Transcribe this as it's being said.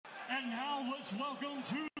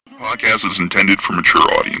Podcast is intended for mature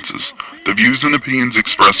audiences. The views and opinions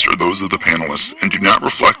expressed are those of the panelists and do not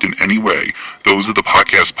reflect in any way those of the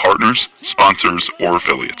podcast partners, sponsors, or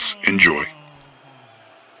affiliates. Enjoy.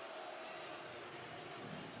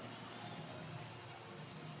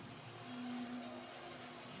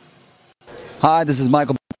 Hi, this is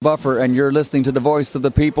Michael Buffer, and you're listening to the Voice of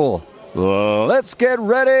the People. Let's get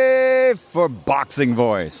ready for Boxing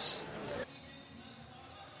Voice.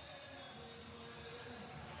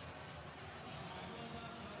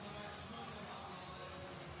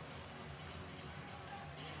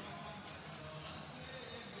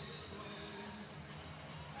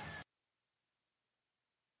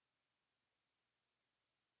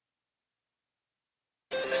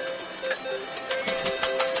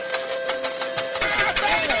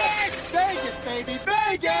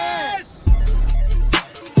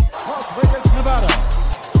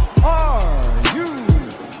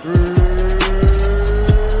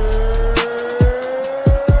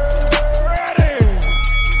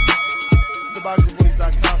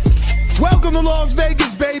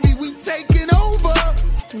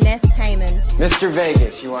 Mr.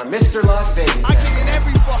 Vegas, you are Mr. Las Vegas. I get in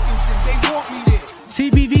every fucking shit. They want me there.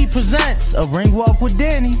 TBV presents a Ring Walk with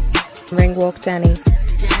Danny. Ring Walk Danny.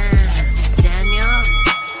 Daniel.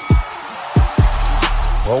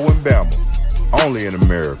 Owen Bama, only in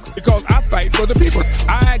America. Because I fight for the people.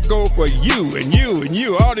 I go for you and you and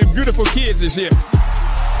you. All these beautiful kids is here.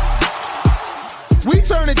 We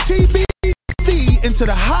turn the TBV into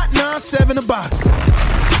the Hot 97 of boxing.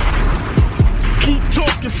 Keep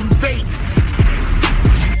talking from Vegas.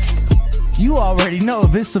 You already know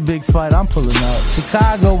if it's a big fight, I'm pulling out.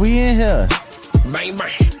 Chicago, we in here. Man.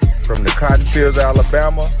 From the cotton fields of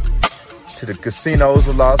Alabama to the casinos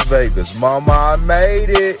of Las Vegas. Mama, I made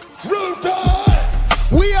it.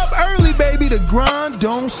 We up early, baby. The grind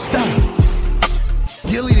don't stop.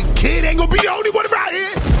 Gilly the Kid ain't gonna be the only one around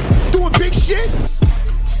here doing big shit.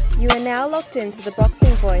 You are now locked into the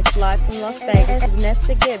Boxing Voice live from Las Vegas with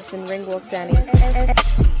Nesta Gibbs and Ring Walk Danny.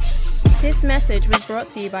 This message was brought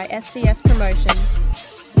to you by SDS Promotions.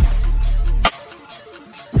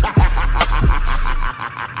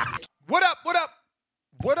 What up? What up?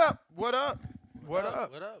 What up? What up? What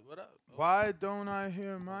up? What up? What up? Why don't I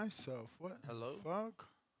hear myself? What? Hello? Fuck?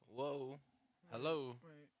 Whoa. Hello?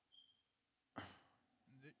 Wait.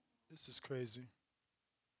 This is crazy.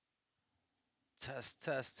 Test.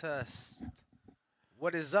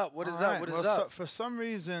 What is up? What is All up? right, What is well, up? for some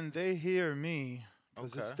reason, they hear me.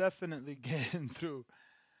 Because it's definitely getting through.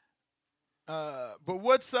 But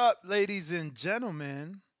what's up, ladies and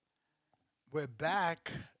gentlemen? We're back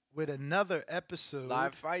with another episode.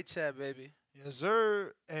 Live fight chat, baby. Yes,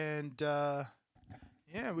 sir. And, yeah,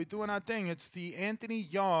 we're doing our thing. It's the Anthony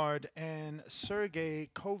Yarde and Sergey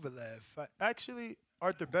Kovalev fight. Actually,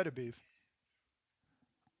 Arthur Beterbiev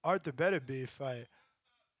fight.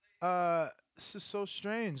 This is so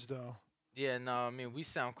strange, though. Yeah, no, I mean, we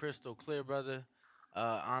sound crystal clear, brother.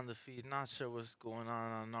 On the feed. Not sure what's going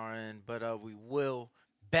on our end, but we will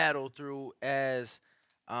battle through as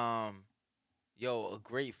a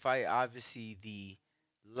great fight. Obviously, the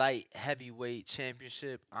light heavyweight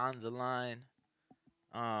championship on the line.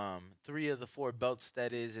 3 of the 4 belts,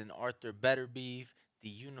 that is, in Arthur Beterbiev, the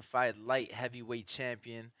unified light heavyweight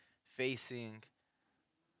champion, facing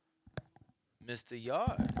Mr.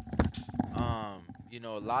 Yarde.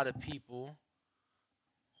 A lot of people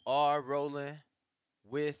are rolling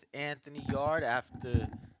with Anthony Yarde after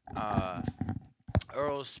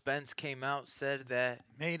Earl Spence came out, said that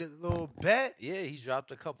made a little bet. Yeah, he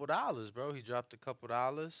dropped a couple dollars, bro. He dropped a couple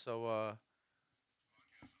dollars, so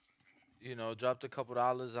dropped a couple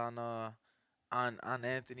dollars on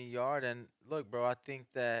Anthony Yarde. And look, bro, I think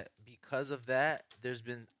that because of that, there's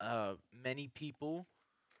been many people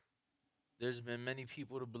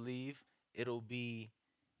to believe it'll be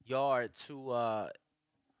Yarde to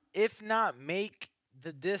if not make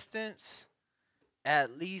the distance,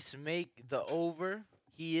 at least make the over.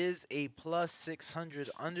 He is a plus 600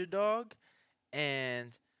 underdog.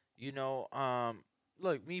 And,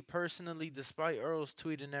 look, me personally, despite Earl's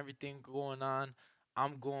tweet and everything going on,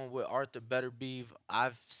 I'm going with Arthur Beterbiev.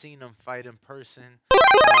 I've seen him fight in person.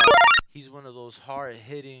 He's one of those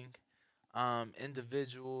hard-hitting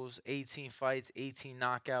individuals. 18 fights, 18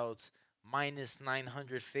 knockouts, minus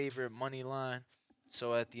 900 favorite money line.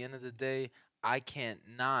 So at the end of the day, I can't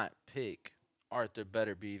not pick Arthur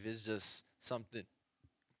Beterbiev. It's just something,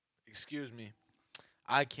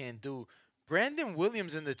 I can't do. Brandon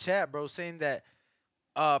Williams in the chat, bro, saying that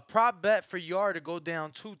prop bet for Yarde to go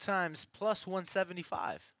down 2 times plus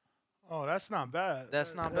 175. Oh, that's not bad.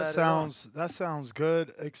 That's not that bad at all. That sounds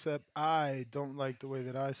good, except I don't like the way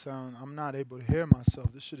that I sound. I'm not able to hear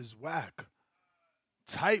myself. This shit is whack.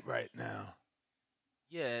 Tight right now.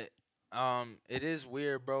 Yeah, it is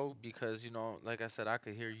weird, bro, because like I said, I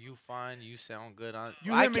could hear you fine. You sound good on.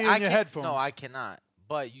 You hear me in your can't- headphones. No, I cannot.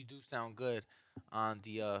 But you do sound good on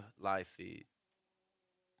the live feed.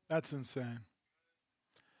 That's insane.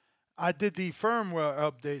 I did the firmware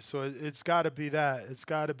update, so it's got to be that. It's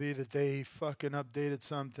got to be that they fucking updated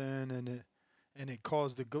something and it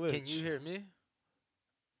caused a glitch. Can you hear me?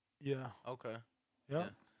 Yeah. Okay. Yeah.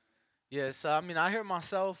 Yeah, so I mean, I hear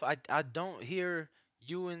myself. I don't hear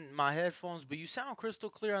you in my headphones, but you sound crystal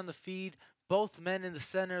clear on the feed. Both men in the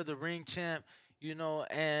center of the ring, champ.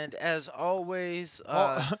 And as always,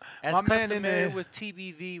 as my man in customary the- with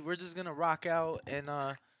TBV, we're just gonna rock out and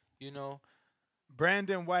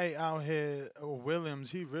Brandon White out here, or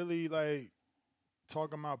Williams, he really like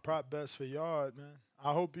talking about prop bets for yard, man.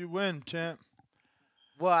 I hope you win, champ.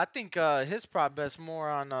 Well, I think his prop bet's more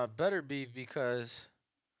on Better Beef because.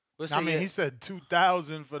 He said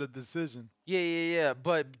 2,000 for the decision. Yeah.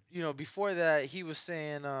 But before that, he was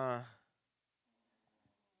saying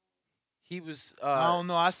he was. I don't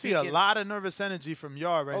know. I see a speaking- lot of nervous energy from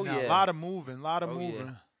Yard right now. Yeah. A lot of moving. Yeah.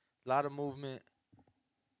 Lot of movement.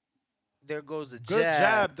 There goes the Good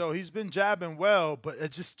jab, though. He's been jabbing well, but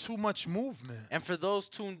it's just too much movement. And for those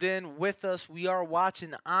tuned in with us, we are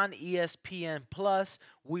watching on ESPN Plus.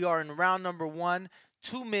 We are in round number 1,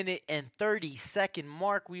 2-minute and 30-second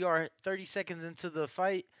mark. We are 30 seconds into the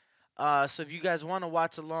fight. So if you guys want to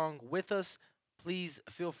watch along with us, please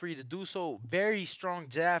feel free to do so. Very strong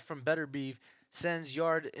jab from Better Beef. Sends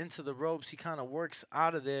Yard into the ropes. He kind of works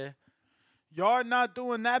out of there. Yard not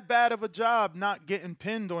doing that bad of a job, not getting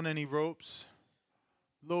pinned on any ropes.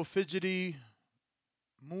 Little fidgety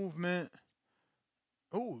movement.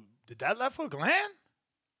 Oh, did that left hook land?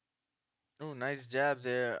 Oh, nice jab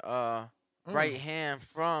there. Right hand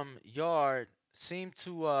from Yard seemed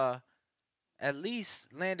to at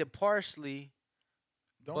least landed partially,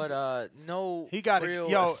 but no he got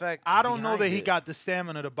real effect. I don't know that behind he it. got the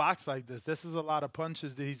stamina to box like this. This is a lot of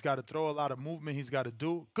punches that he's got to throw, a lot of movement he's got to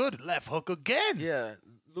do. Good left hook again. Yeah,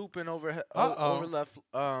 looping over left.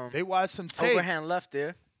 They watched some tape. Overhand left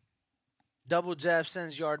there. Double jab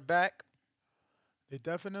sends Yard back. They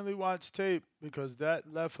definitely watched tape because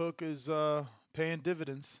that left hook is paying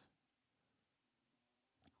dividends.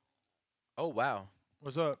 Oh wow.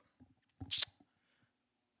 What's up?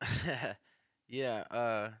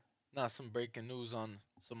 Yeah, not some breaking news on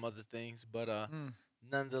some other things, but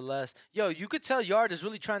nonetheless, you could tell Yard is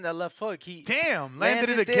really trying that left hook. He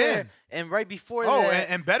Landed it there, again. and right before Oh, that,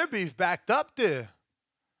 and Better Beef backed up there.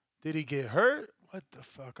 Did he get hurt? What the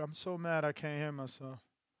fuck? I'm so mad I can't hear myself.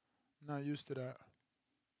 Not used to that.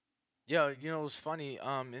 yeah, it was funny.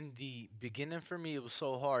 In the beginning for me, it was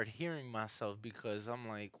so hard hearing myself because I'm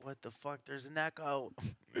like, what the fuck? There's an echo.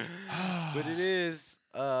 But it is,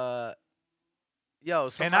 and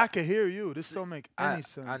I can hear you. This don't make any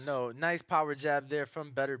sense. I know. Nice power jab there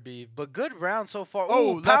from Better Beef. But good round so far.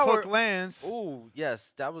 Oh, Ooh, left power. hook lands. Ooh,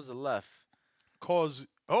 yes. That was a left.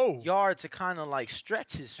 Yard to kind of like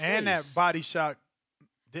stretch his face. And that body shot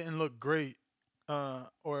didn't look great.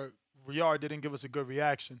 Or Yard didn't give us a good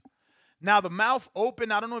reaction. Now, the mouth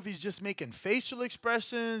open, I don't know if he's just making facial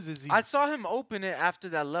expressions. Is he? I saw him open it after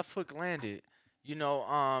that left hook landed. And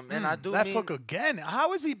I do left mean, hook again.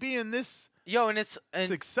 How is he being this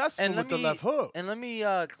successful and with the left hook? And let me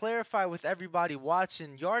clarify with everybody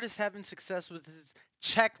watching. Yard is having success with his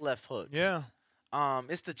check left hook. Yeah.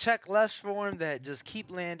 It's the check left for him that just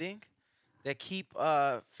keep landing, that keep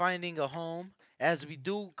finding a home. As we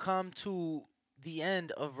do come to the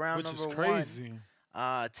end of round Which number is crazy.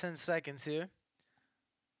 1. 10 seconds here.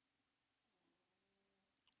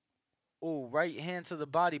 Oh, right hand to the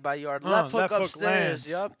body by Yard. Left hook upstairs.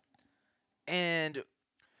 Yep. And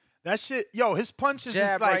that shit, his punches is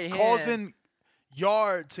jab like right causing hand.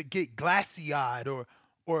 Yard to get glassy eyed or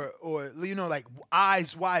like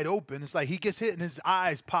eyes wide open. It's like he gets hit and his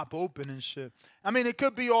eyes pop open and shit. I mean, it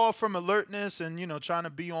could be all from alertness and trying to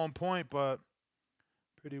be on point, but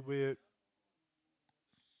pretty weird.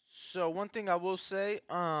 So one thing I will say,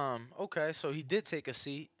 okay, so he did take a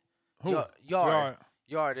seat. Who? Yard.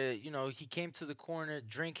 He came to the corner,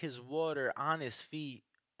 drank his water on his feet,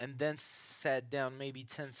 and then sat down maybe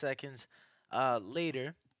 10 seconds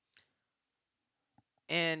later.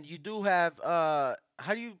 And you do have, how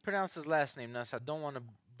do you pronounce his last name, Nuss? I don't want to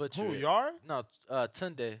butcher Who, it. Yard? No,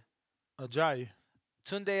 Tunde. Ajayi.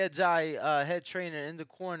 Tunde Ajayi, head trainer in the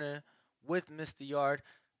corner with Mr. Yard.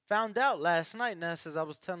 Found out last night, Ness, as I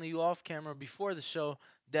was telling you off camera before the show,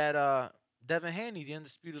 that Devin Haney, the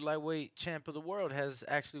undisputed lightweight champ of the world, has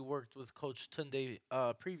actually worked with Coach Tunde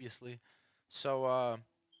previously. So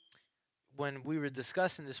when we were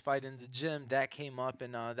discussing this fight in the gym, that came up,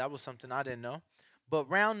 and that was something I didn't know. But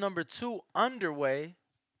round number 2 underway.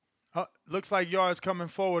 Looks like Yard's coming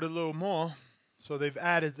forward a little more. So they've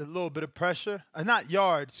added a little bit of pressure. Not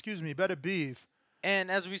Yard, excuse me, Better Beef. And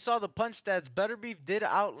as we saw the punch stats, Better Beef did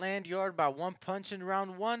outland Yard by 1 punch in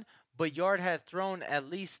round 1, but Yard had thrown at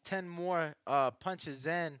least 10 more punches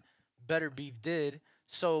than Better Beef did.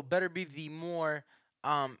 So Better Beef, the more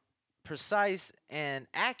precise and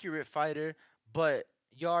accurate fighter, but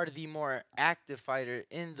Yard, the more active fighter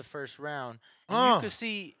in the first round. And you could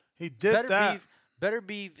see he did Better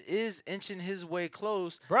Beef is inching his way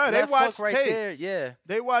close. Bro, they watch right tape. There, yeah.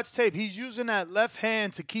 They watch tape. He's using that left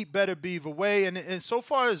hand to keep Better Beef away, and so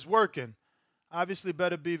far it's working. Obviously,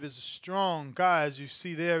 Better Beef is a strong guy, as you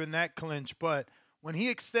see there in that clinch, but when he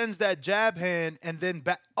extends that jab hand and then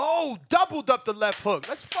back, doubled up the left hook.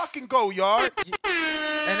 Let's fucking go, Yard.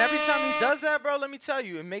 And every time he does that, bro, let me tell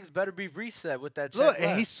you, it makes Better Beef reset with that check Look, left.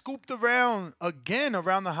 and he scooped around again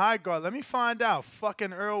around the high guard. Let me find out.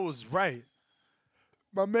 Fucking Earl was right.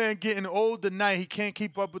 My man getting old tonight. He can't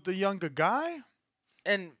keep up with the younger guy.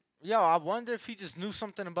 And I wonder if he just knew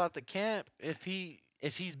something about the camp. If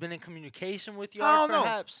he's been in communication with Yard, I don't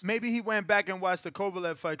perhaps. know. Maybe he went back and watched the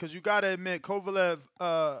Kovalev fight, because you gotta admit Kovalev.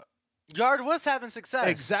 Yard was having success.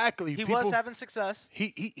 Exactly. He was having success.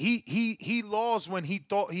 He lost when he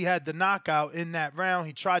thought he had the knockout in that round.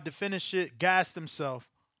 He tried to finish it, gassed himself.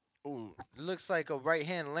 Ooh, looks like a right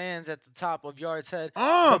hand lands at the top of Yard's head.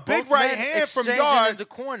 Big right hand from Yard. In the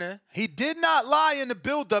corner. He did not lie in the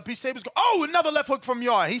build-up. He said he was going, another left hook from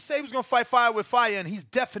Yard. He said he was going to fight fire with fire, and he's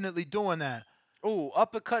definitely doing that. Ooh,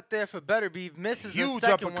 uppercut there for Better Beef. Misses the Huge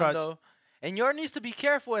second uppercut. one, though. And Yard needs to be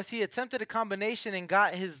careful as he attempted a combination and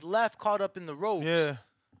got his left caught up in the ropes. Yeah.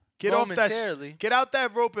 Get out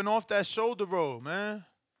that rope and off that shoulder roll, man.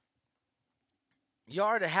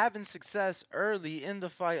 Yard having success early in the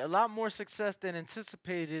fight. A lot more success than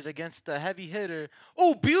anticipated against the heavy hitter.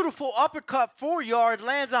 Oh, beautiful uppercut for Yard.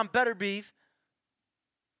 Lands on Better Beef.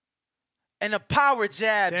 And a power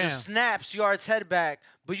jab just snaps Yard's head back.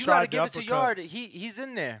 But you got to give it to Yard. He's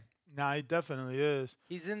in there. Nah, he definitely is.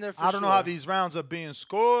 He's in there for I don't know how these rounds are being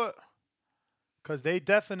scored, because they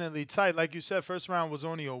definitely tight. Like you said, first round was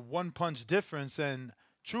only a 1-punch difference, and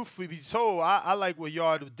truth be told, I like what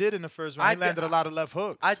Yard did in the first round. He landed a lot of left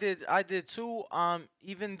hooks. I did too.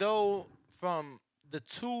 Even though from the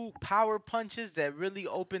 2 power punches that really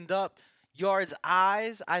opened up Yard's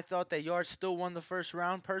eyes, I thought that Yard still won the first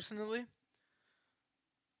round personally.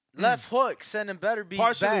 Left hook sending Better Beef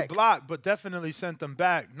partially back. blocked, but definitely sent them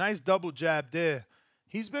back. Nice double jab there.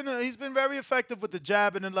 He's been very effective with the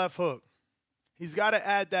jab and the left hook. He's got to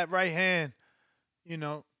add that right hand,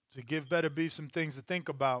 to give Better Beef some things to think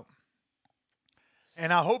about.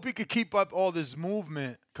 And I hope he could keep up all this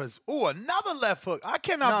movement, because another left hook. I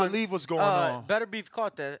cannot believe what's going on. Better Beef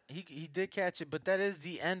caught that. He did catch it, but that is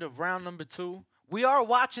the end of round number 2. We are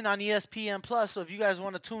watching on ESPN Plus, so if you guys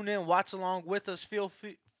want to tune in, watch along with us, feel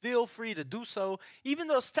free to do so, even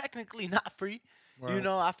though it's technically not free. Right.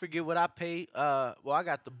 I forget what I paid. I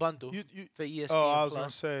got the bundle for ESPN Plus. I was going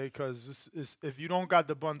to say, because if you don't got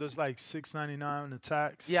the bundle, it's like $6.99 the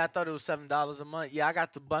tax. Yeah, I thought it was $7 a month. Yeah, I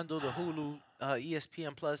got the bundle, the Hulu,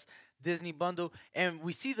 ESPN Plus, Disney bundle. And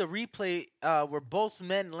we see the replay where both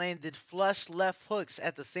men landed flush left hooks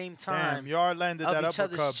at the same time. Damn, Yard landed that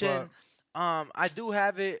uppercut. Chin. I do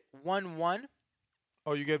have it 1-1.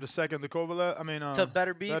 Oh, you gave the second to Kovalev? To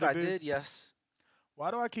Better Beef, I did, yes. Why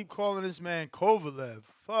do I keep calling this man Kovalev?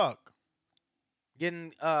 Fuck.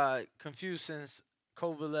 Getting confused since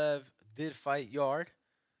Kovalev did fight Yard.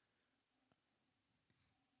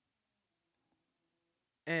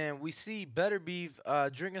 And we see Better Beef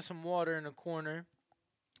drinking some water in the corner.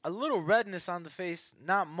 A little redness on the face,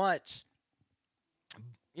 not much.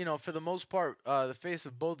 For the most part, the face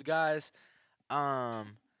of both guys,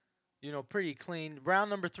 pretty clean. Round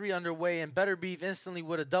number 3 underway, and Better Beef instantly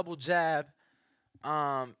with a double jab,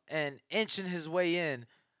 and inching his way in.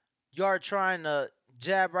 Yard trying to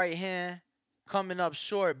jab right hand, coming up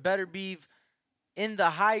short. Better Beef in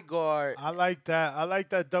the high guard. I like that. I like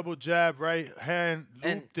that double jab right hand,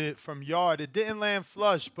 looped it from Yard. It didn't land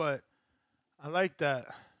flush, but I like that.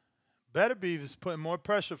 Better Beef is putting more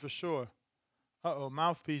pressure for sure.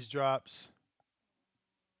 Mouthpiece drops.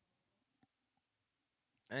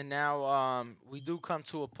 And now we do come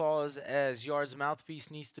to a pause as Yard's mouthpiece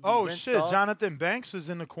needs to be rinsed shit. off. Jonathan Banks was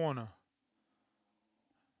in the corner.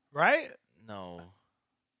 Right? No.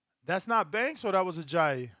 That's not Banks, or that was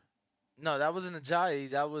Ajayi? No, that wasn't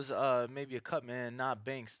Ajayi. That was maybe a cut man, not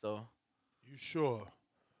Banks though. You sure?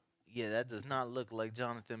 Yeah, that does not look like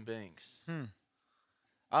Jonathan Banks. Hmm.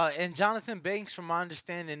 And Jonathan Banks, from my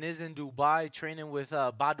understanding, is in Dubai training with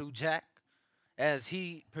Badu Jack as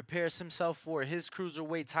he prepares himself for his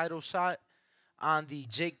cruiserweight title shot on the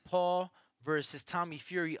Jake Paul versus Tommy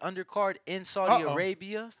Fury undercard in Saudi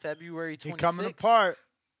Arabia, February 26th. He coming apart.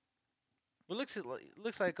 Well,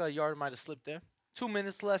 looks like Yard might have slipped there. 2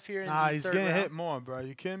 minutes left here in the he's third getting round. hit more, bro.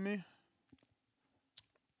 You kidding me?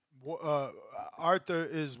 Arthur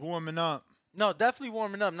is warming up. No, definitely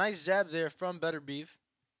warming up. Nice jab there from Better Beef.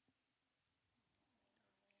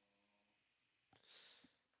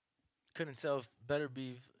 Couldn't tell if Better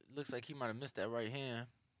Beef looks like he might have missed that right hand.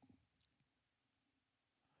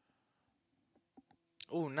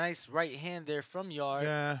 Oh, nice right hand there from Yard.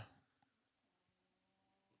 Yeah.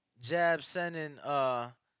 Jab sending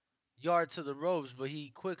Yard to the ropes, but he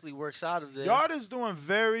quickly works out of there. Yard is doing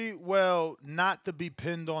very well not to be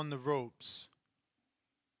pinned on the ropes.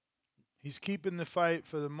 He's keeping the fight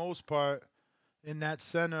for the most part in that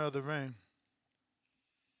center of the ring.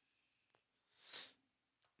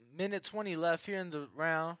 Minute 20 left here in the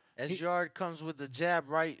round as Yard comes with the jab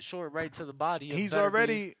short right to the body. He's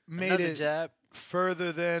already made it jab.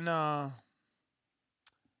 further than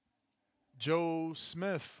Joe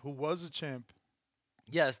Smith, who was a champ.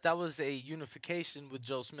 Yes, that was a unification with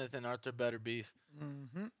Joe Smith and Arthur Better Beef.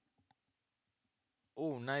 Mm-hmm.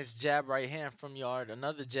 Oh, nice jab right hand from Yard.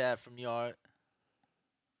 Another jab from Yard.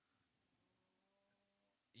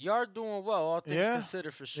 Yard doing well, all things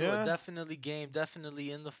considered, for sure. Yeah. Definitely game,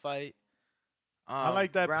 definitely in the fight. I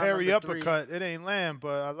like that round parry number 3. uppercut. It ain't land,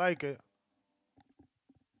 but I like it.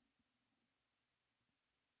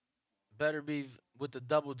 Better Beef with the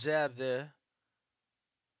double jab there.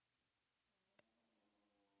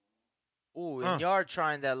 Ooh, and Yard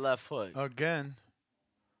trying that left hook. Again.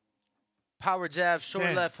 Power jab,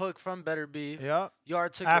 short left hook from Better Beef. Yeah.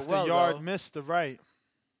 Yard took After it well, Yard though. missed the right.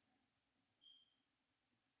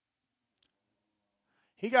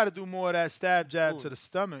 He got to do more of that stab jab to the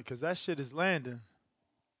stomach because that shit is landing.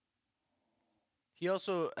 He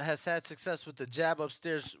also has had success with the jab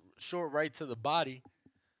upstairs, short right to the body.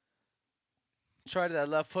 Tried that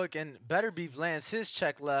left hook, and Better Beef lands his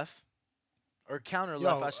check left, or counter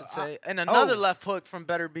left, I should say. And another left hook from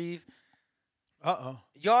Better Beef.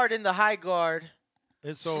 Yard in the high guard.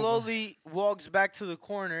 It's slowly walks back to the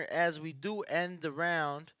corner as we do end the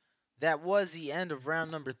round. That was the end of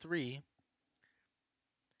round number 3.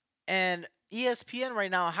 And ESPN right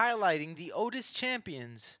now highlighting the oldest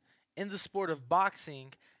champions in the sport of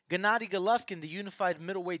boxing. Gennady Golovkin, the unified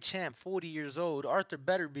middleweight champ, 40 years old. Arthur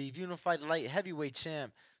Better Beef, unified light heavyweight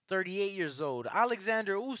champ, 38 years old.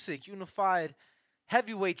 Alexander Usyk, unified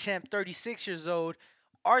heavyweight champ, 36 years old.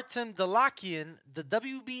 Artem Dalakian, the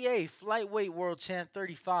WBA flyweight world champ,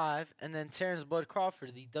 35. And then Terrence Bud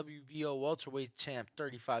Crawford, the WBO welterweight champ,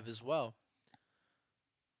 35 as well.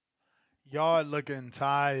 Yard looking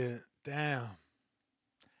tired. Damn.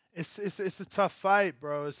 It's a tough fight,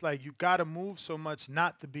 bro. It's like you got to move so much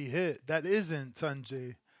not to be hit. That isn't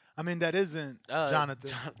Tunji. I mean, that isn't Jonathan.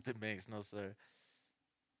 Jonathan Banks, no, sir.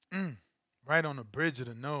 Right on the bridge of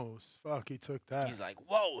the nose. Fuck, he took that. He's like,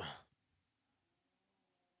 whoa.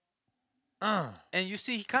 And you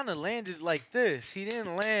see, he kind of landed like this. He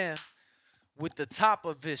didn't land with the top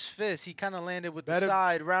of his fist. He kind of landed with the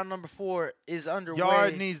side. Round number 4 is underway.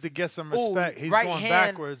 Yard needs to get some respect. He's right going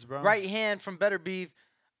hand, backwards, bro. Right hand from Better Beef.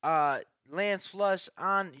 Lands flush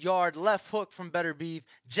on Yard. Left hook from Better Beef.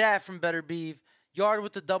 Jab from Better Beef. Yard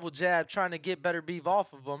with the double jab, trying to get Better Beef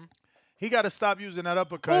off of him. He got to stop using that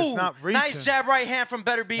uppercut. It's not reaching. Nice jab right hand from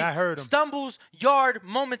Better Beef. That hurt him. Stumbles Yard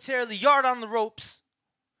momentarily. Yard on the ropes.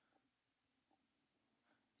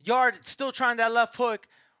 Yard still trying that left hook.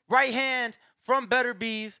 Right hand from Better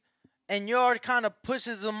Beef. And Yard kind of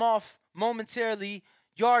pushes him off momentarily.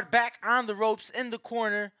 Yard back on the ropes in the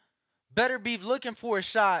corner. Better Beef looking for a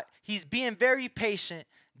shot. He's being very patient.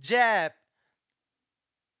 Jab.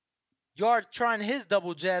 Yard trying his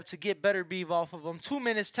double jab to get Better Beef off of him. 2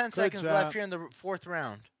 minutes, 10 seconds left here in the 4th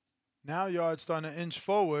round. Now Yard's starting to inch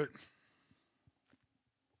forward.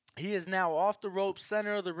 He is now off the ropes,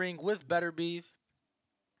 center of the ring with Better Beef.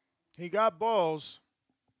 He got balls.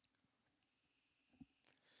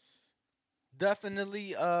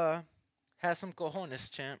 Definitely has some cojones,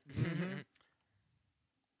 champ.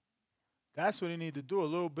 That's what he need to do, a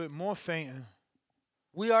little bit more feinting.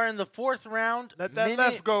 We are in the 4th round. Let that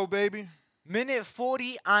left go, baby. Minute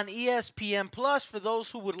 40 on ESPN Plus for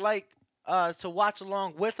those who would like to watch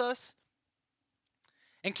along with us.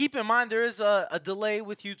 And keep in mind, there is a delay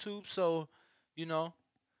with YouTube, so, you know,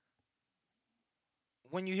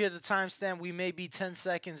 when you hear the timestamp, we may be 10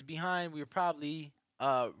 seconds behind. We're probably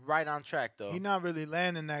right on track, though. He not really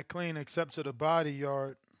landing that clean except to the body,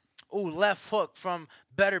 Yard. Ooh, left hook from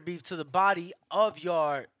Better Beef to the body of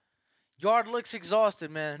Yard. Yard looks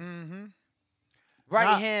exhausted, man. Mm-hmm.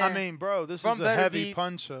 Right hand. I mean, bro, this from is a Better heavy Beef,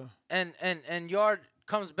 puncher. And Yard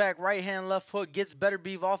comes back, right hand, left hook, gets Better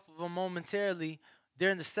Beef off of him momentarily. They're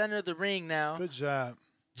in the center of the ring now. Good job.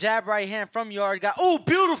 Jab right hand from Yard.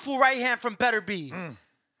 Beautiful right hand from Better Beef.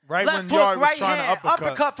 Right left when hook, Yard was right trying hand, to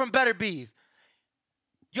uppercut. from Better Beef.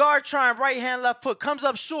 Yard trying right hand, left foot. Comes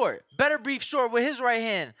up short. Better Beef short with his right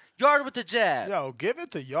hand. Yard with the jab. Yo, give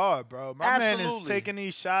it to Yard, bro. My man is taking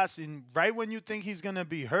these shots, and right when you think he's going to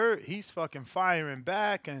be hurt, he's fucking firing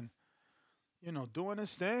back and, you know, doing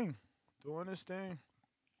his thing. Doing his thing.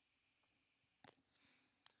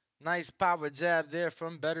 Nice power jab there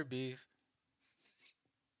from Better Beef.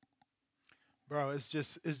 Bro, it's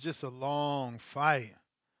just a long fight.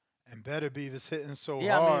 And Better Beef is hitting so hard.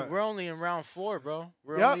 Yeah, I mean, we're only in round 4, bro.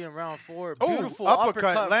 We're only in round 4. Oh, Beautiful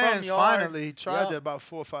uppercut lands from Yard. finally. He tried it about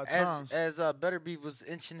 4 or 5 times. As Better Beef was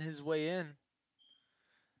inching his way in.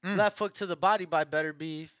 Left hook to the body by Better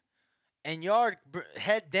Beef. And Yard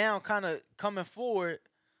head down, kind of coming forward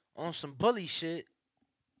on some bully shit.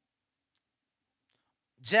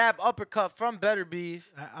 Jab uppercut from Better Beef.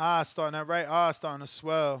 That right eye starting to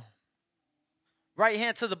swell. Right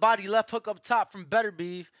hand to the body, left hook up top from Better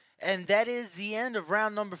Beef. And that is the end of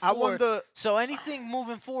round number 4. So anything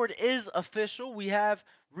moving forward is official. We have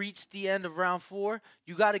reached the end of round 4.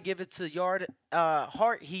 You got to give it to Yard.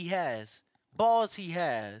 Heart he has. Balls he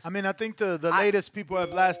has. I mean, I think the latest people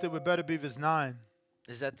have lasted with Better Beef is 9.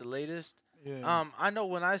 Is that the latest? Yeah. I know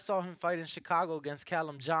when I saw him fight in Chicago against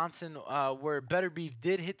Callum Johnson, where Better Beef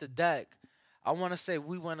did hit the deck, I want to say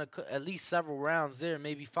we went at least several rounds there,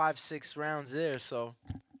 maybe 5-6 rounds there. So,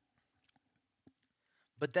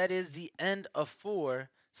 but that is the end of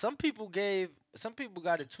 4. Some people got it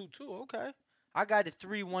 2-2. Okay, I got it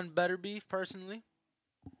 3-1 Better Beef personally.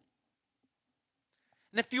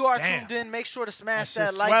 And if you are tuned in, make sure to smash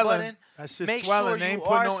that like button. That's just make swelling. sure They you ain't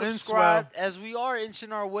putting are no subscribed inswell. as we are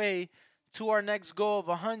inching our way to our next goal of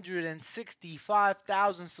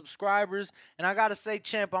 165,000 subscribers. And I got to say,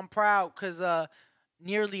 champ, I'm proud because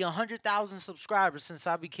nearly 100,000 subscribers since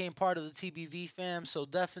I became part of the TBV fam. So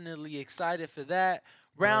definitely excited for that.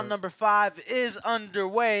 Round number 5 is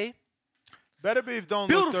underway. Better Beef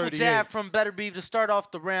don't look 38. Beautiful jab from Better Beef to start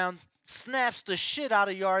off the round. Snaps the shit out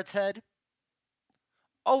of Yard's head.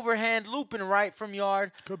 Overhand looping right from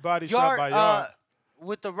Yard. Good body shot by Yard.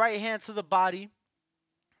 With the right hand to the body.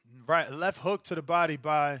 Right, left hook to the body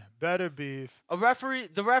by Better Beef. The ref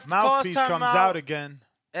calls Mouthpiece comes out again.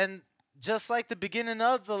 And just like the beginning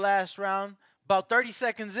of the last round, about 30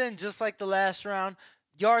 seconds in, just like the last round,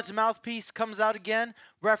 Yard's mouthpiece comes out again.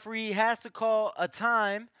 Referee has to call a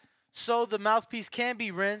time so the mouthpiece can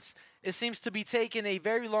be rinsed. It seems to be taking a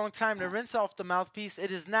very long time to rinse off the mouthpiece.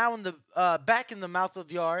 It is now in the back in the mouth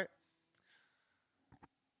of Yard.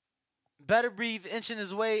 Better Beef inching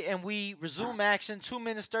his way, and we resume action. 2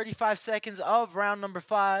 minutes, 35 seconds of round number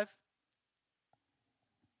 5.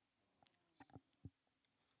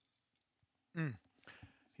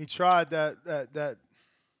 He tried that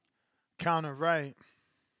counter right.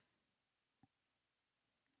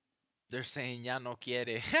 They're saying ya no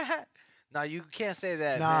quiere. No, you can't say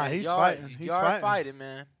that, Nah, man. he's Yard, fighting. He's Yard fighting.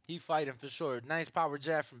 man. He fighting for sure. Nice power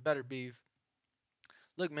jab from Better Beef.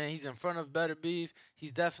 Look, man, he's in front of Better Beef.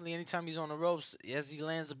 He's definitely, anytime he's on the ropes, as he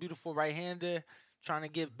lands a beautiful right hand there, trying to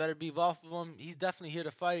get Better Beef off of him, he's definitely here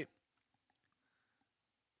to fight.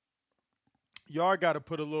 Yard got to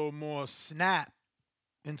put a little more snap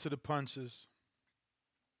into the punches.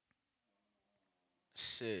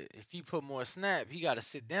 Shit, if he put more snap, he got to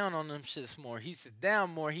sit down on them shits more. He sit down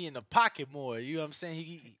more. He in the pocket more. You know what I'm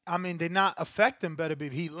saying? I mean, they're not affecting Better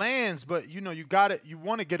Beef. He lands, but you know, you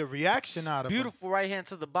want to get a reaction out of him. Beautiful right hand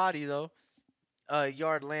to the body though.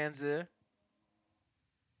 Yard lands there.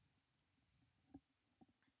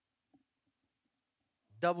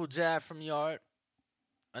 Double jab from Yard.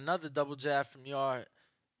 Another double jab from Yard.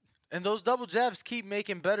 And those double jabs keep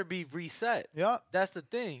making Better Beef reset. Yeah. That's the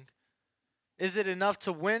thing. Is it enough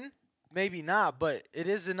to win? Maybe not, but it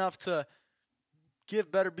is enough to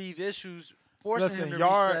give Better Beef issues, forcing him to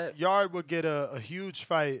reset. Yard would get a huge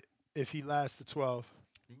fight if he lasts the 12.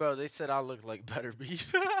 Bro, they said I look like Better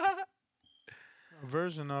Beef. A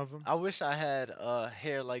version of him. I wish I had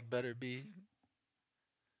hair like Better Beef.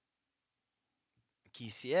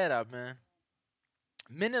 Quisiera, man.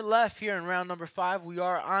 Minute left here in round number 5. We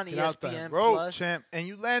are on Get out ESPN that rope, Plus. champ. And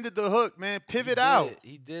you landed the hook, man. Pivot He out. did.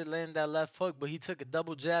 He did land that left hook, but he took a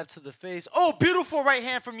double jab to the face. Oh, beautiful right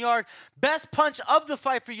hand from Yard. Best punch of the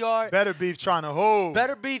fight for Yard. Better Beef trying to hold.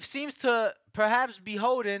 Better Beef seems to perhaps be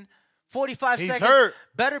holding. 45 He's seconds. hurt.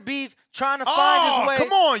 Better Beef trying to find his way.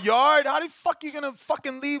 Come on, Yard. How the fuck you gonna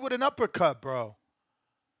fucking lead with an uppercut, bro?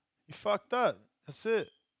 You fucked up. That's it.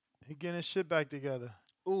 He getting his shit back together.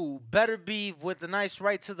 Ooh, Better Beef with a nice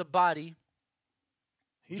right to the body.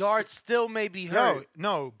 He's Yard still may be hurt.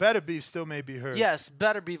 No, Better Beef still may be hurt. Yes,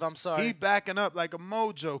 Better Beef, I'm sorry. He backing up like a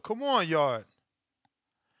mojo. Come on, Yard.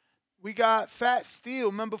 We got Fat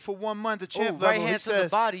Steel, member for 1 month, the champ right level. hand He to says,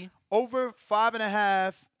 the body. over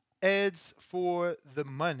 5.5 Eds for the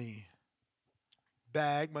money.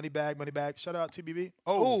 Money bag. Shout out TBB.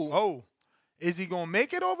 Oh. Is he going to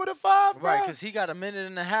make it over the 5, Right, bro? because he got a minute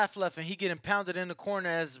and a half left, and he getting pounded in the corner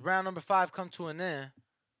as round number 5 come to an end.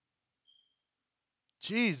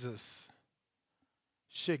 Jesus.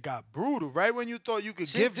 Shit got brutal. Right when you thought you could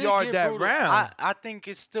Shit give did Yard get that brutal. round. I think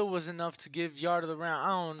it still was enough to give Yard of the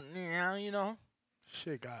round. You know.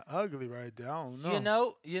 Shit got ugly right there. I don't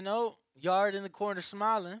know. You know, Yard in the corner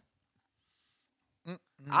smiling.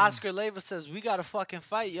 Oscar Leyva says, we got to fucking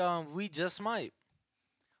fight, y'all, and we just might.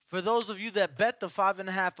 For those of you that bet the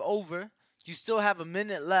 5.5 over, you still have a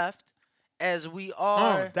minute left as we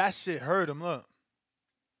are. That shit hurt him. Look.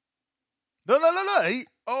 Look.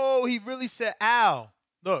 He really said, ow.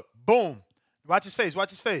 Look, boom. Watch his face.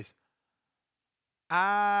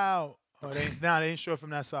 Ow. Oh, they ain't sure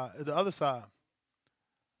from that side. The other side.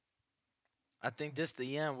 I think this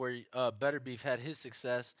the end where Better Beef had his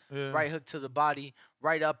success. Yeah. Right hook to the body,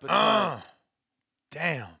 right up and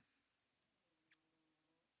Damn.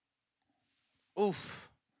 Oof.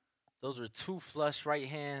 Those were 2 flush right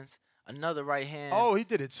hands. Another right hand. Oh, he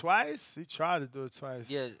did it twice? He tried to do it twice.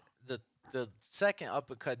 Yeah, the second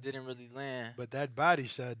uppercut didn't really land. But that body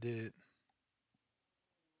shot did.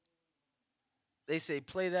 They say,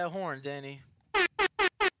 play that horn, Danny.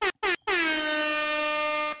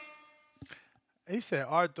 He said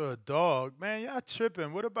Arthur a dog. Man, y'all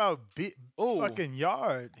tripping. What about fucking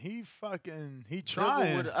Yard? He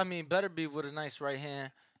trying. Better Beef with a nice right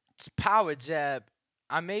hand. It's power jab.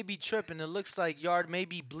 I may be tripping. It looks like Yard may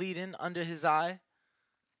be bleeding under his eye.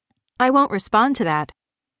 I won't respond to that.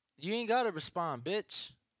 You ain't got to respond,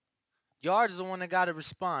 bitch. Yard is the one that got to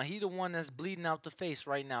respond. He the one that's bleeding out the face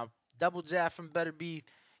right now. Double jab from Better Beef.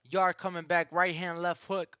 Yard coming back. Right hand, left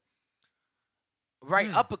hook.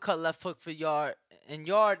 Right uppercut, left hook for Yard. And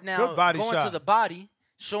Yard now going to the body,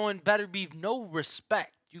 showing Better Beef no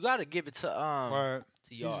respect. You got to give it to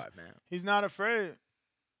Yard, man. He's not afraid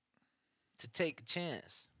to take a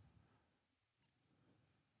chance.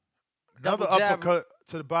 Another uppercut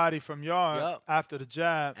to the body from Yard after the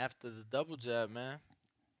jab. After the double jab, man.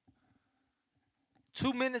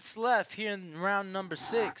 2 minutes left here in round number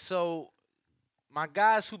 6. So my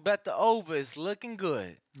guys who bet the over is looking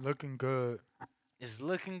good. Looking good. It's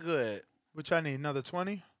looking good. Which I need, another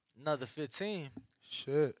 20? Another 15.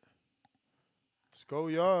 Shit. Let's go,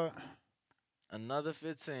 Yard. Another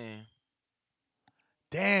 15.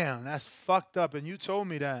 Damn, that's fucked up, and you told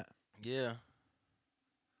me that. Yeah.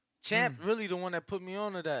 Champ really the one that put me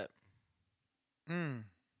on to that.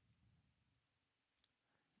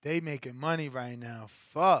 They making money right now.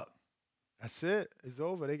 Fuck. That's it. It's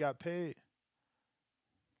over. They got paid.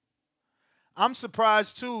 I'm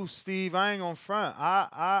surprised too, Steve. I ain't gonna front.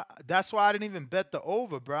 That's why I didn't even bet the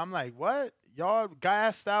over, bro. I'm like, what? Y'all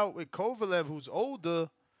gassed out with Kovalev, who's older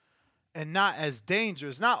and not as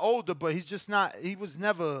dangerous. Not older, but he's just not. He was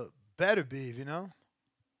never Better Beef, you know.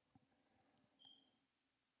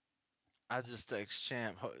 I just text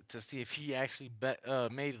Champ to see if he actually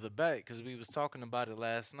made the bet because we was talking about it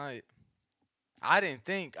last night. I didn't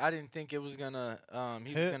think it was gonna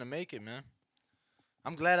he was gonna make it, man.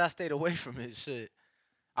 I'm glad I stayed away from his shit.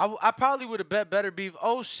 I probably would have bet Better Beef.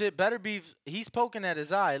 Oh shit, Better Beef. He's poking at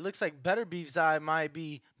his eye. It looks like Better Beef's eye might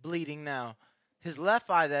be bleeding now. His left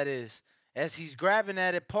eye, that is, as he's grabbing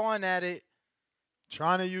at it, pawing at it,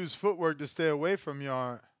 trying to use footwork to stay away from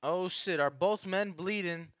Yard. Oh shit, are both men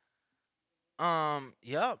bleeding?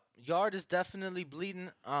 Yup. Yard is definitely bleeding.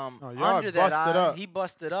 Under that eye, up. He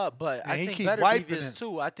busted up, but I think Better Beef is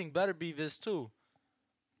too. I think Better Beef is too.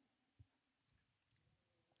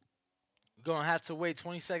 We're gonna have to wait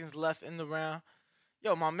 20 seconds left in the round.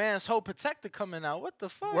 Yo, my man's whole protector coming out. What the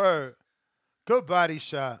fuck? Word. Good body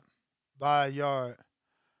shot by Yard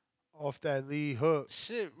off that lead hook.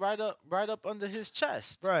 Shit, right up under his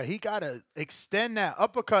chest. Right, he gotta extend that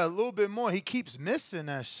uppercut a little bit more. He keeps missing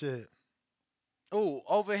that shit. Ooh,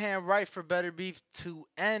 overhand right for Better Beef to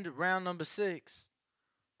end round number 6.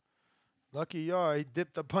 Lucky Yard, he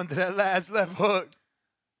dipped up under that last left hook.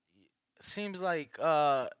 Seems like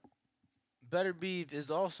Better Beef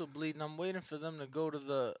is also bleeding. I'm waiting for them to go to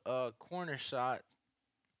the corner shot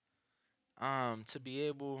to be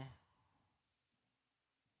able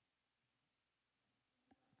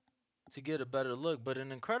to get a better look. But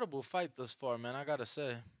an incredible fight thus far, man, I gotta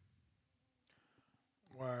say.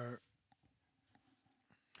 Word.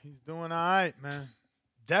 He's doing all right, man.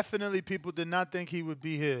 Definitely people did not think he would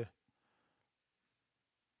be here.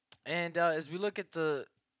 And as we look at the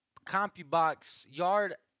CompuBox,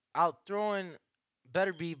 Yard outthrowing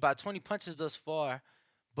Better Beef by 20 punches thus far,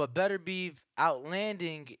 but Better Beef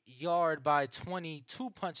outlanding Yard by 22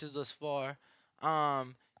 punches thus far.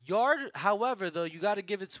 Yard, however, though, you got to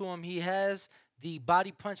give it to him. He has the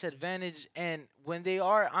body punch advantage, and when they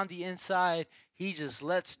are on the inside, he just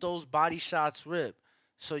lets those body shots rip.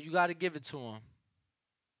 So you got to give it to him.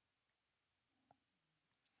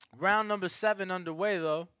 Round number 7 underway,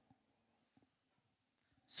 though.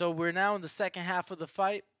 So we're now in the second half of the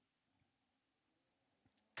fight.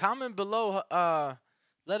 Comment below.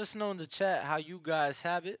 Let us know in the chat how you guys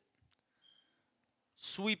have it.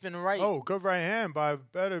 Sweeping right. Oh, good right hand by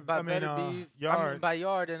Better Beef. Yard. By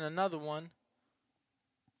Yard, and another one.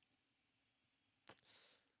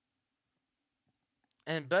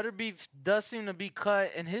 And Better Beef does seem to be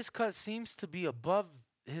cut, and his cut seems to be above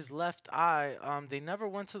his left eye. They never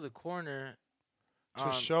went to the corner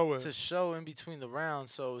to show it. To show in between the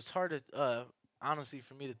rounds, so it's hard to, honestly,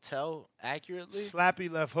 for me to tell accurately. Slappy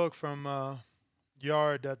left hook from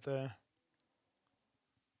Yard at the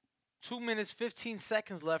 2 minutes, 15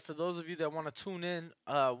 seconds left for those of you that want to tune in,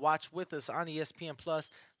 watch with us on ESPN+.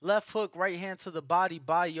 Left hook, right hand to the body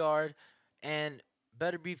by Yard, and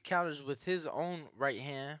Better Beef counters with his own right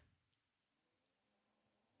hand.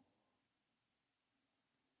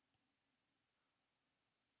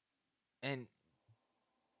 And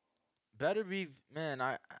Better Beef, man,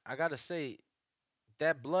 I got to say,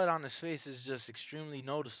 that blood on his face is just extremely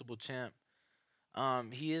noticeable, champ.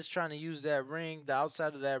 He is trying to use that ring, the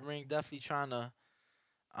outside of that ring, definitely trying to,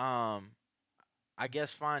 I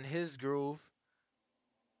guess, find his groove.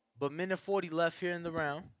 But minute 40 left here in the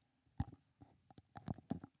round.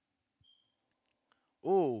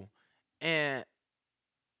 Ooh, and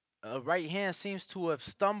a right hand seems to have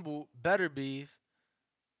stumbled Better Beef.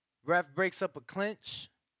 Ref breaks up a clinch.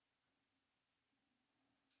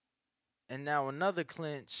 And now another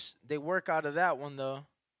clinch. They work out of that one, though.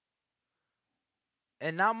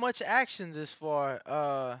 And not much action this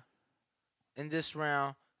far in this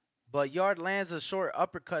round. But Yard lands a short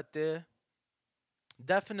uppercut there.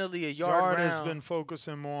 Definitely a Yard round. Has been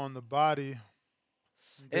focusing more on the body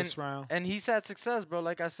this round. And he's had success, bro.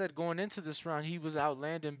 Like I said, going into this round, he was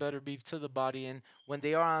outlanding Better Beef to the body. And when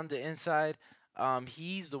they are on the inside,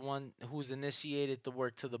 he's the one who's initiated the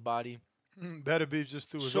work to the body. Better Beef just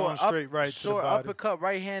threw his own straight right to the body. Short uppercut,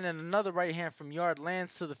 right hand, and another right hand from Yard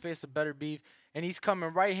lands to the face of Better Beef. And he's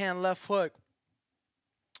coming right hand, left hook.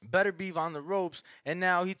 Better Beef on the ropes. And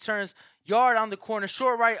now he turns Yard on the corner.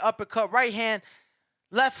 Short right uppercut, right hand,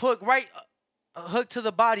 left hook, right hook to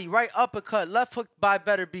the body, right uppercut, left hook by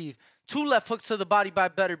Better Beef. 2 left hooks to the body by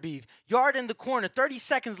Better Beef. Yard in the corner, 30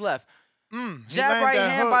 seconds left. Jab right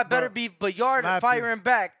hand by Better Beef, but Yard firing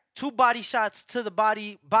back. 2 body shots to the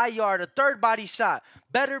body by Yard. A third body shot.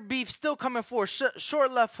 Better Beef still coming forward.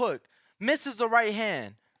 Short left hook. Misses the right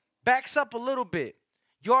hand. Backs up a little bit.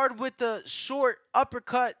 Yard with the short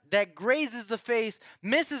uppercut that grazes the face.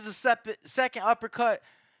 Misses the second uppercut.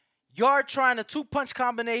 Yard trying a 2-punch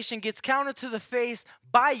combination. Gets countered to the face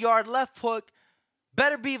by Yard. Left hook.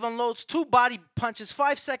 Better Beef unloads 2 body punches.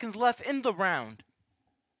 5 seconds left in the round.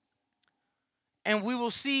 And we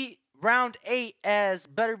will see round 8 as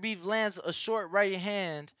Better Beef lands a short right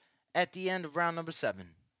hand at the end of round number 7.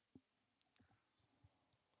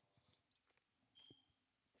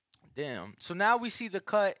 Damn. So now we see the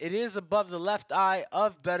cut. It is above the left eye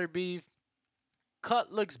of Better Beef.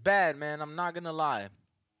 Cut looks bad, man. I'm not going to lie.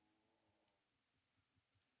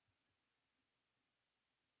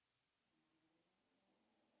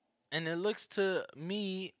 And it looks to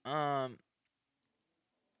me,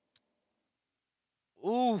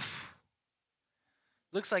 oof.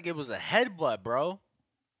 Looks like it was a headbutt, bro.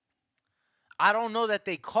 I don't know that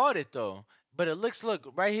they caught it, though. But it looks,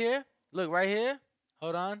 look, right here. Look, right here.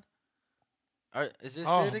 Hold on. Is this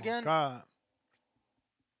it again? Oh, my God.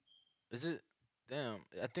 Is it? Damn.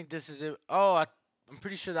 I think this is it. Oh, I'm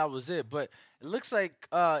pretty sure that was it. But it looks like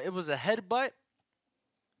it was a headbutt.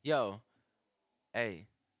 Yo. Hey.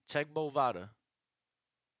 Check Bovada.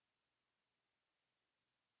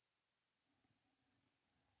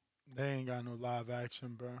 They ain't got no live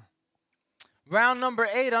action, bro. Round number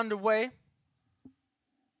 8 underway.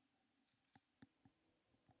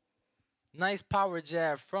 Nice power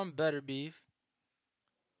jab from Better Beef.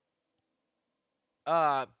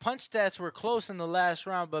 Punch stats were close in the last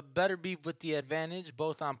round, but Better Beef with the advantage,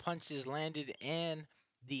 both on punches landed and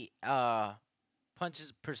the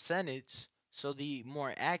punches percentage. So the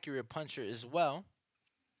more accurate puncher as well.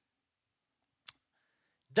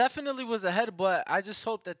 Definitely was ahead, but I just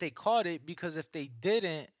hope that they caught it, because if they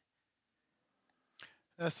didn't,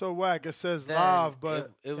 that's so whack. It says then live,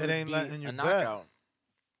 but it it would ain't be letting you a bet. knockout.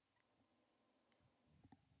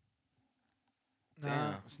 Nah,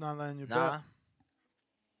 Damn. it's not letting you Nah. bet.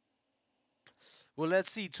 Well,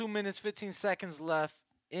 let's see. 2 minutes, 15 seconds left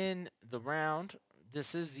in the round.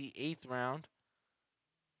 This is the 8th round.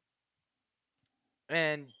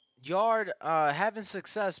 And Yard having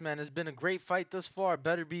success, man. It's been a great fight thus far.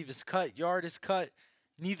 Better Beef is cut. Yard is cut.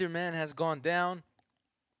 Neither man has gone down.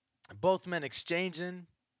 Both men exchanging.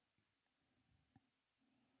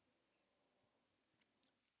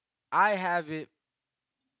 I have it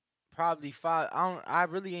probably 5. I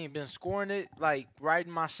really ain't been scoring it, like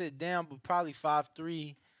writing my shit down, but probably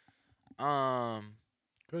 5-3.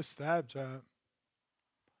 Good stab job.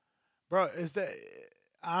 Bro, is that,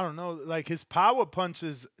 I don't know, like his power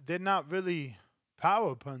punches, they're not really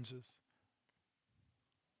power punches.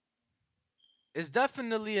 It's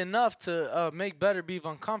definitely enough to make Better Beef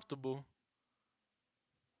uncomfortable.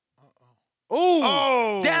 Ooh,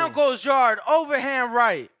 Oh! down goes Yard, overhand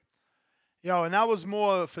right. Yo, and that was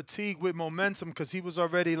more fatigue with momentum because he was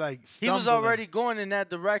already like He was stumbling. already going in that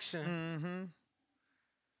direction. Mm-hmm.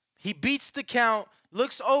 He beats the count,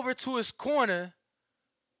 looks over to his corner.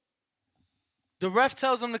 The ref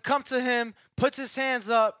tells him to come to him, puts his hands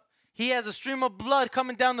up. He has a stream of blood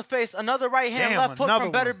coming down the face. Another right hand, Damn, left hook another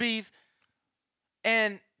from Better one. Beef.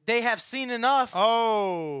 And they have seen enough.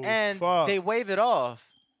 Oh, and fuck. they wave it off.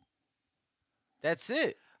 That's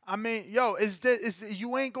it. I mean, yo,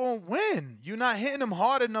 you ain't gonna win. You're not hitting them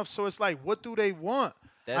hard enough, so it's like, what do they want?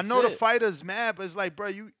 That's I know the it. fighter's mad, but it's like, bro,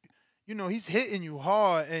 you know, he's hitting you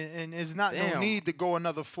hard, and it's not no Damn. need to go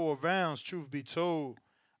another 4 rounds. Truth be told,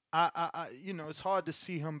 I you know, it's hard to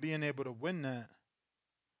see him being able to win that.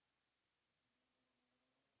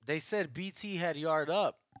 They said BT had Yard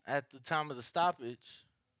up at the time of the stoppage.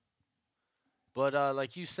 But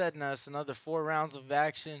like you said, Ness, another 4 rounds of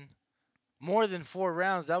action. More than 4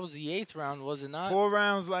 rounds. That was the 8th round, was it not? 4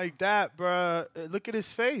 rounds like that, bro. Look at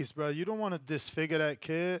his face, bro. You don't want to disfigure that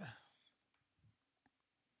kid.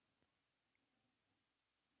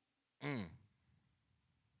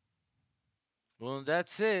 Well,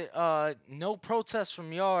 that's it. No protest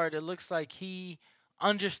from Yard. It looks like he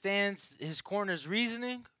understands his corner's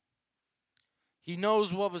reasoning. He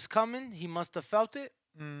knows what was coming. He must have felt it.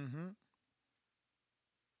 Mm-hmm.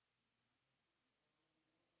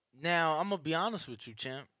 Now, I'm going to be honest with you,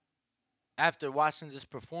 champ. After watching this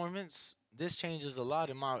performance, this changes a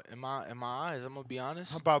lot in my eyes. I'm going to be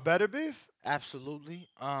honest. About Better Beef? Absolutely.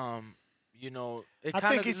 You know, I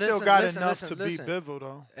think he still got enough to beat Bivol,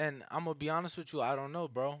 though. And I'm going to be honest with you, I don't know,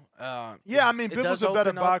 bro. Yeah, I mean, Bivol's a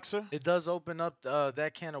better boxer. It does open up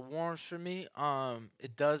that can of worms for me.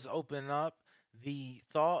 It does open up the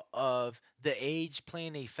thought of the age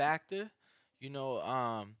playing a factor. You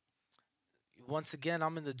know, once again,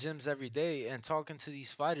 I'm in the gyms every day and talking to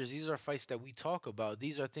these fighters. These are fights that we talk about.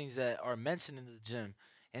 These are things that are mentioned in the gym.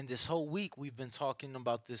 And this whole week, we've been talking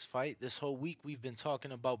about this fight. This whole week, we've been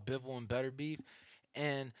talking about Bivol and Better Beef.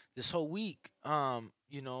 And this whole week,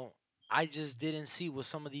 you know, I just didn't see what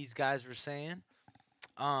some of these guys were saying.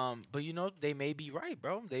 But, you know, they may be right,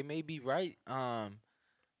 bro. They may be right.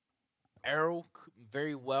 Errol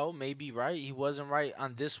very well may be right. He wasn't right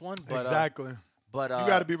on this one. But, Exactly. But you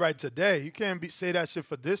got to be right today. You can't say that shit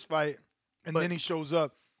for this fight, and then he shows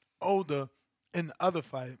up older in the other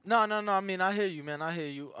fight. No. I mean, I hear you, man. I hear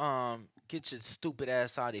you. Get your stupid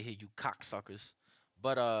ass out of here, you cocksuckers.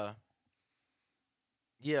 But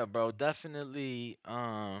yeah, bro. Definitely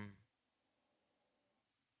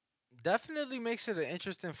makes it an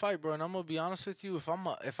interesting fight, bro. And I'm gonna be honest with you. If I'm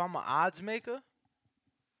an odds maker,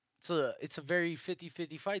 it's a very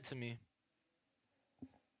 50-50 fight to me.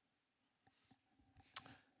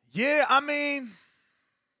 Yeah, I mean,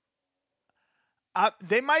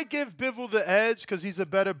 they might give Bivol the edge because he's a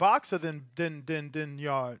better boxer than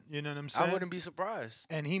Yard. You know what I'm saying? I wouldn't be surprised.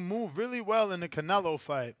 And he moved really well in the Canelo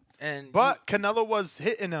fight. But Canelo was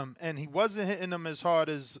hitting him, and he wasn't hitting him as hard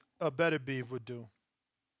as a Better Beef would do.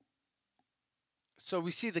 So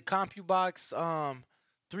we see the CompuBox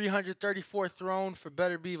 334 thrown for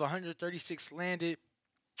Better Beef, 136 landed,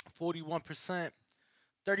 41%.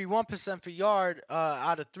 31% for yard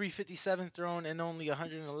out of 357 thrown and only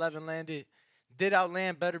 111 landed. Did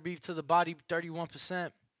outland Better Beef to the body,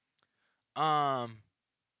 31%.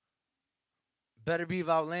 Better Beef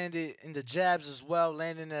outlanded in the jabs as well,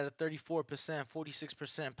 landing at a 34%,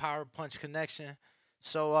 46% power punch connection.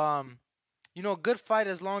 So, good fight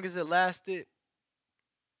as long as it lasted.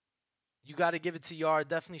 You got to give it to Yard.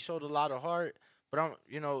 Definitely showed a lot of heart. But,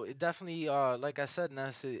 it definitely, like I said,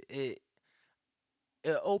 Ness, it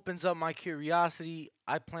opens up my curiosity.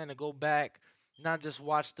 I plan to go back, not just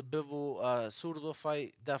watch the Bivol Sudalo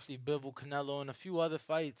fight, definitely Bivol Canelo and a few other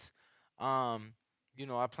fights. I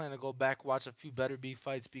plan to go back, watch a few Better Beef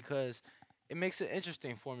fights because it makes it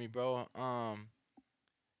interesting for me, bro. I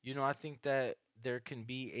think that there can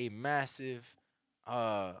be a massive,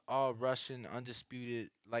 all-Russian, undisputed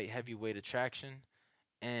light heavyweight attraction.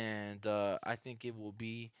 And I think it will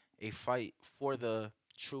be a fight for the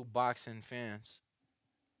true boxing fans.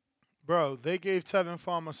 Bro, they gave Tevin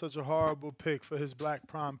Farmer such a horrible pick for his Black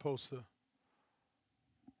Prime poster.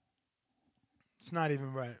 It's not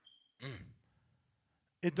even right.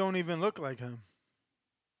 It don't even look like him.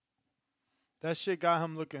 That shit got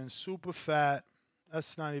him looking super fat.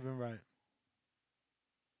 That's not even right.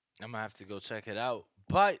 I'm going to have to go check it out.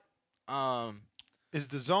 But, is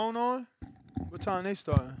the zone on? What time they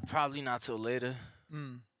starting? Probably not till later.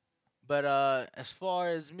 But as far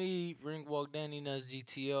as me, Ringwalk Danny Nuts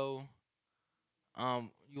GTO,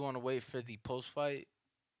 you want to wait for the post-fight?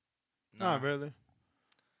 Not really.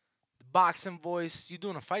 The Boxing Voice, you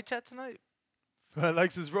doing a fight chat tonight? For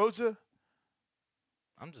Alexis Rocha?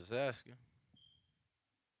 I'm just asking.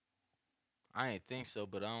 I ain't think so,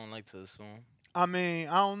 but I don't like to assume. I mean,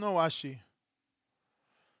 I don't know why she.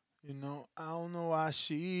 I don't know why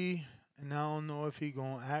she, and I don't know if he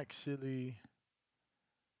gonna actually,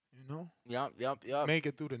 Yup. make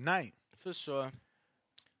it through the night. For sure.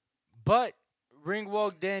 But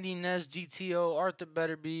Ringwalk Danny Ness GTO Arthur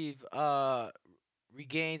Better Beef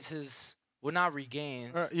regains his. Well, not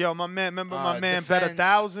regains. My man, remember my man bet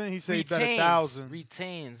 1,000? He said he bet 1,000.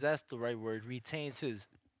 Retains, that's the right word. Retains his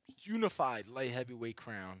unified light heavyweight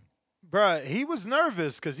crown. Bruh, he was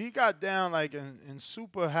nervous because he got down like in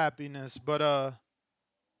super happiness. But,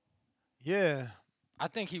 yeah. I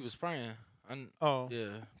think he was praying.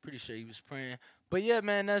 Yeah, pretty sure he was praying. But, yeah,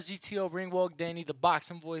 man, that's GTO Ringwalk Danny, the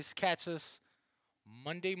Boxing Voice. Catch us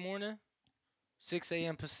Monday morning, 6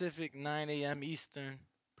 a.m. Pacific, 9 a.m. Eastern.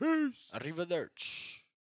 Peace. Arrivederci.